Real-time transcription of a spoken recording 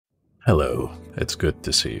Hello, it's good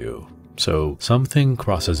to see you. So, something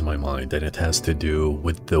crosses my mind, and it has to do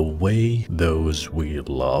with the way those we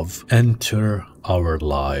love enter our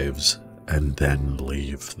lives and then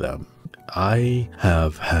leave them. I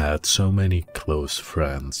have had so many close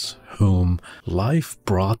friends whom life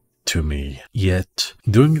brought to me, yet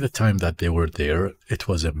during the time that they were there, it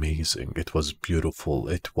was amazing, it was beautiful,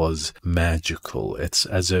 it was magical. It's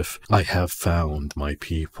as if I have found my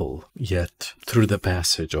people. Yet through the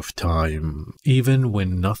passage of time, even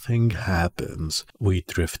when nothing happens, we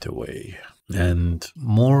drift away. And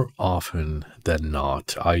more often than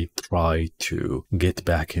not, I try to get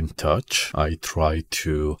back in touch. I try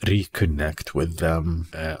to reconnect with them.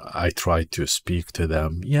 I try to speak to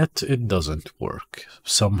them, yet it doesn't work.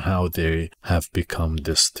 Somehow they have become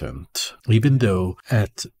distant. Even though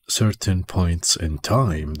at certain points in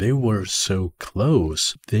time they were so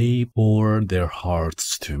close, they poured their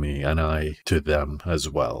hearts to me and I to them as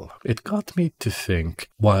well. It got me to think,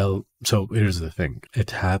 so here's the thing,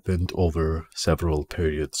 it happened over several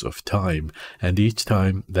periods of time, and each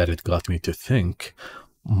time that it got me to think,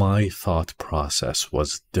 my thought process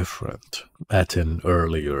was different. At an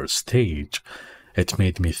earlier stage, it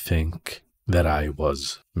made me think that I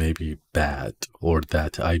was maybe bad, or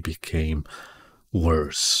that I became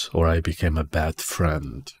worse, or I became a bad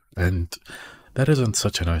friend. And that isn't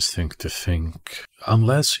such a nice thing to think,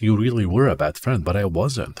 unless you really were a bad friend, but I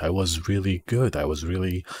wasn't. I was really good. I was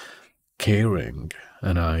really caring,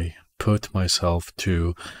 and I put myself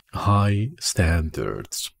to high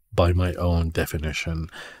standards by my own definition.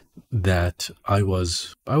 That I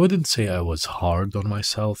wouldn't say I was hard on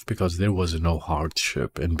myself, because there was no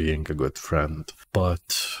hardship in being a good friend,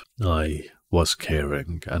 but I was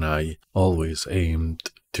caring and I always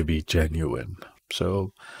aimed to be genuine.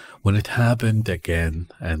 So when it happened again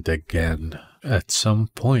and again, at some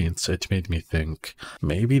points it made me think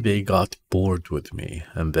maybe they got bored with me,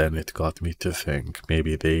 and then it got me to think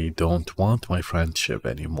maybe they don't want my friendship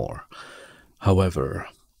anymore. However,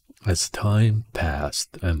 as time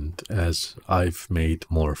passed and as I've made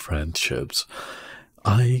more friendships,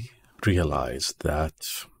 I realized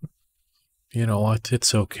that, you know what,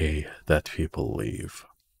 it's okay that people leave.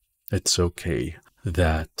 It's okay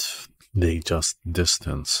that they just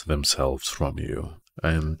distance themselves from you.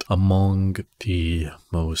 And among the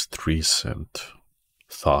most recent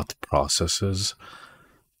thought processes,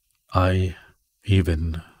 I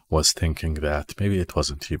even was thinking that maybe it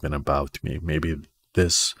wasn't even about me. Maybe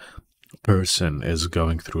this person is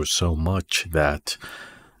going through so much that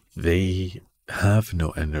they have no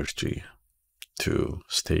energy to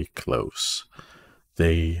stay close.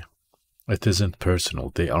 It isn't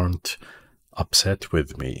personal. They aren't upset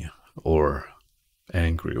with me or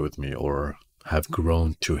angry with me or have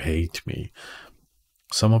grown to hate me.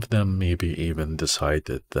 Some of them maybe even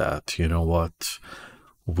decided that, you know what,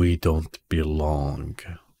 we don't belong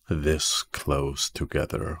this close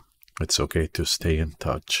together. It's okay to stay in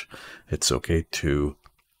touch. It's okay to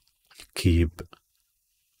keep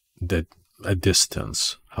a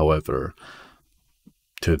distance. However,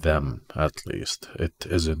 to them at least, it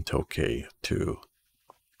isn't okay to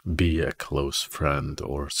be a close friend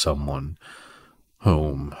or someone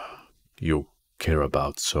whom you care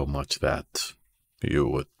about so much that you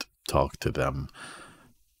would talk to them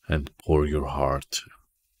and pour your heart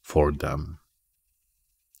for them.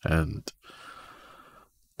 And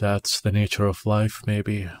that's the nature of life,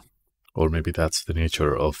 maybe. Or maybe that's the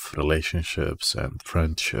nature of relationships and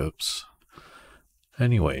friendships.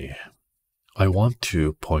 Anyway, I want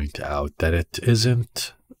to point out that it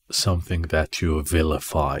isn't something that you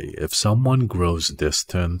vilify. If someone grows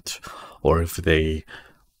distant, or if they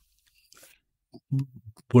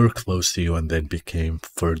were close to you and then became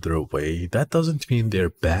further away, that doesn't mean they're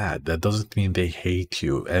bad. That doesn't mean they hate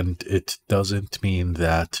you. And it doesn't mean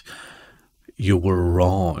that you were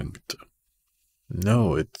wronged.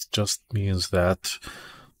 No, it just means that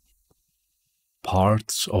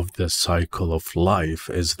parts of the cycle of life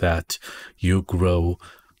is that you grow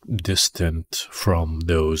distant from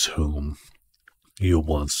those whom you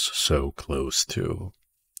once so close to.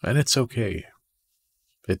 And it's okay.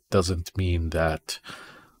 It doesn't mean that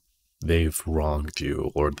they've wronged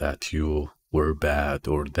you, or that you were bad,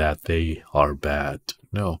 or that they are bad.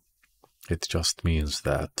 No, it just means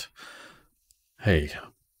that, hey,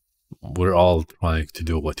 we're all trying to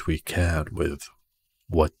do what we can with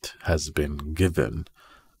what has been given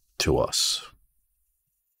to us.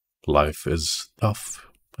 Life is tough,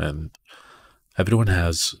 and everyone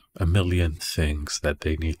has a million things that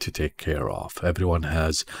they need to take care of. Everyone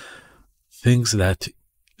has things that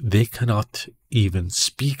they cannot even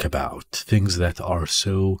speak about, things that are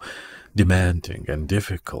so demanding and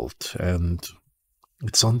difficult, and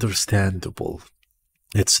it's understandable.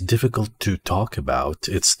 It's difficult to talk about,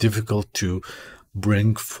 it's difficult to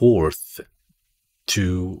bring forth,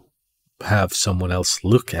 to have someone else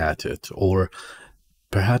look at it, or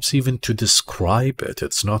perhaps even to describe it.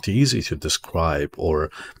 It's not easy to describe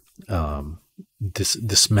or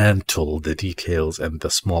dismantle the details and the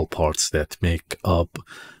small parts that make up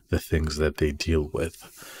the things that they deal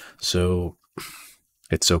with. So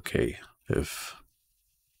it's okay if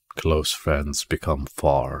close friends become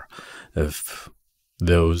far, if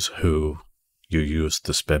those who you used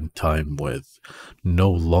to spend time with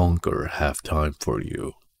no longer have time for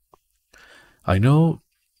you. I know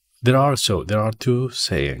there are two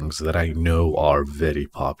sayings that I know are very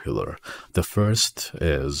popular. The first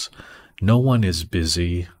is, no one is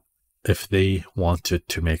busy. If they wanted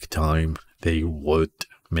to make time, they would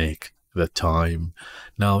make the time.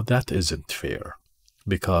 Now that isn't fair,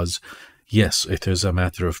 because yes, it is a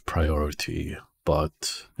matter of priority,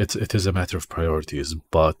 but it is a matter of priorities,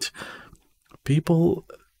 but people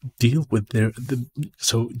deal with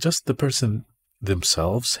so just the person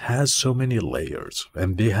themselves has so many layers,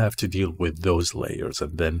 and they have to deal with those layers,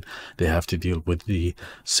 and then they have to deal with the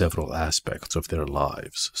several aspects of their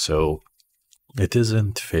lives. So it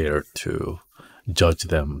isn't fair to judge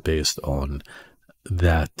them based on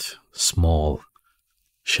that small,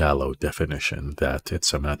 shallow definition that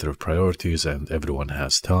it's a matter of priorities and everyone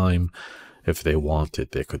has time. If they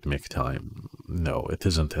wanted, they could make time. No, it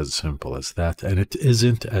isn't as simple as that, and it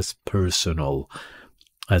isn't as personal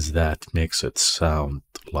as that makes it sound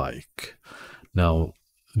like. Now,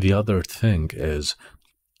 the other thing is,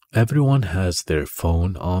 everyone has their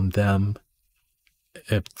phone on them.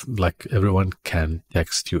 Like, everyone can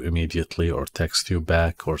text you immediately or text you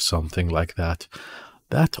back or something like that.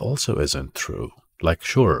 That also isn't true. Like,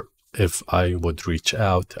 sure, if I would reach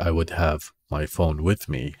out, I would have my phone with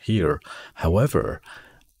me here. However,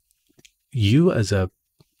 you as a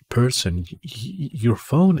person, your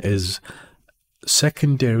phone is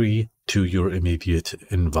secondary to your immediate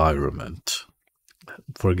environment.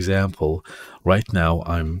 For example, right now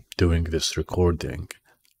I'm doing this recording,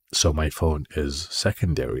 so my phone is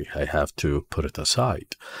secondary. I have to put it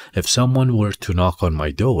aside. If someone were to knock on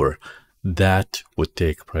my door, that would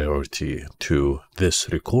take priority to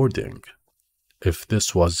this recording. If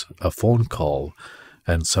this was a phone call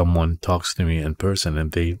and someone talks to me in person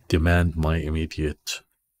and they demand my immediate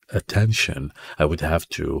attention, I would have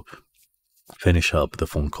to finish up the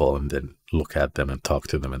phone call and then look at them and talk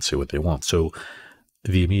to them and see what they want. So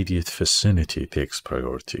the immediate vicinity takes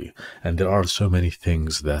priority. And there are so many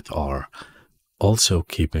things that are also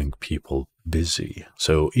keeping people busy.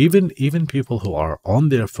 So even people who are on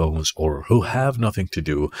their phones or who have nothing to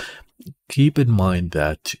do, keep in mind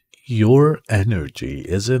that your energy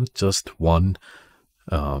isn't just one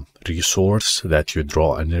resource that you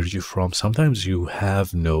draw energy from. Sometimes you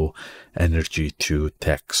have no energy to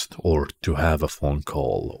text or to have a phone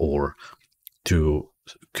call or to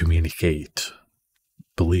communicate.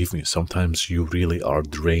 Believe me, sometimes you really are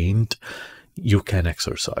drained. You can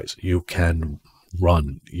exercise, you can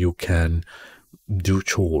run, you can do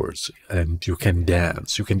chores, and you can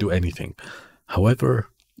dance, you can do anything. However,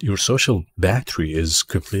 your social battery is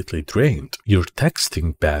completely drained. Your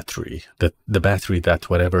texting battery, the battery that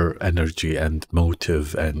whatever energy and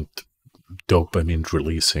motive and dopamine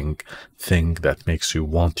releasing thing that makes you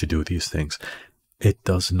want to do these things, it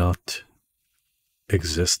does not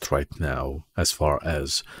exist right now as far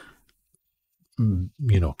as,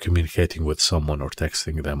 communicating with someone or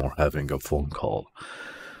texting them or having a phone call.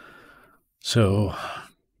 So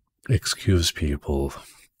excuse people,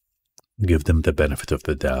 give them the benefit of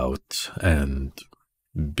the doubt, and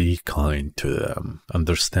be kind to them.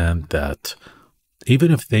 Understand that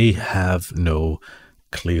even if they have no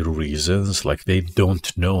clear reasons, like they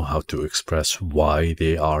don't know how to express why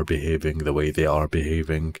they are behaving the way they are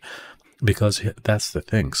behaving, because that's the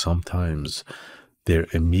thing, sometimes their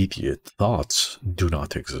immediate thoughts do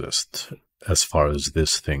not exist as far as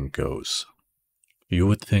this thing goes. You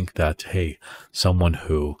would think that, hey, someone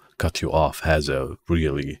who cut you off has a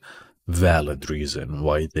really valid reason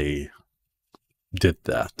why they did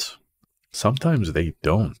that. Sometimes they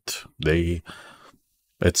don't.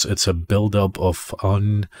 It's a buildup of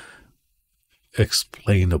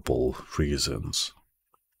unexplainable reasons.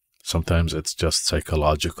 Sometimes it's just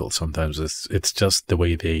psychological. Sometimes it's just the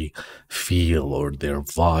way they feel or their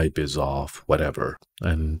vibe is off, whatever.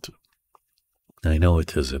 And I know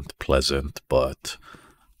it isn't pleasant, but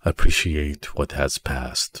appreciate what has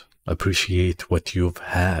passed. Appreciate what you've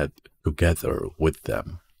had together with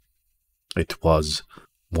them. It was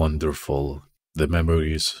wonderful. The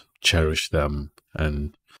memories cherish them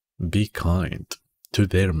and be kind to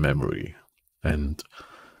their memory. And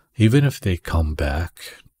even if they come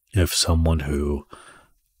back, if someone who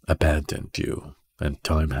abandoned you and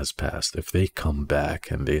time has passed, if they come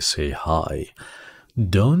back and they say hi,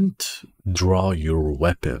 don't draw your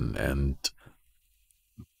weapon and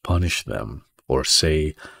punish them or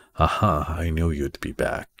say, aha, I knew you'd be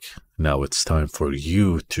back. Now it's time for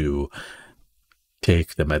you to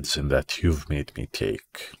take the medicine that you've made me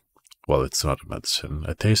take. Well, it's not a medicine,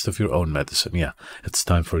 a taste of your own medicine. Yeah, it's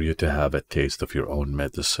time for you to have a taste of your own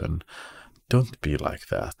medicine. Don't be like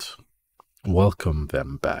that. Welcome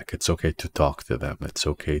them back. It's okay to talk to them. It's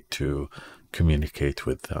okay to communicate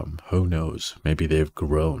with them. Who knows? Maybe they've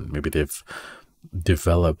grown. Maybe they've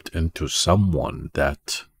developed into someone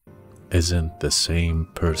that isn't the same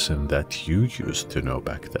person that you used to know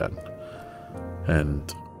back then.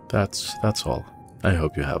 And that's all. I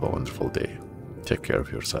hope you have a wonderful day. Take care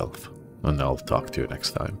of yourself, and I'll talk to you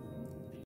next time.